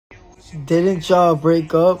Didn't y'all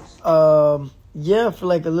break up? Yeah, for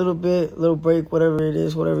like a little bit, little break, whatever it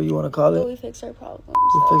is, whatever you want to call it. But we fixed our problems.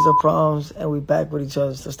 We fixed our problems and we back with each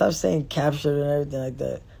other. So stop saying captured and everything like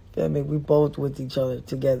that. Feel me? We both with each other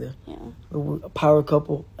together. Yeah. We're a power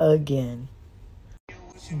couple again.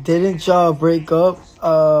 Didn't y'all break up?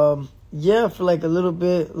 Yeah, for like a little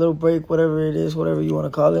bit, little break, whatever it is, whatever you want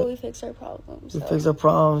to call it. But we fixed our problems. We fixed our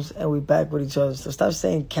problems and we back with each other. So stop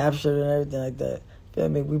saying captured and everything like that. Feel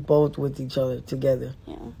me? We both with each other together.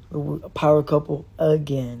 Yeah. We're a power couple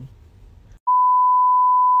again.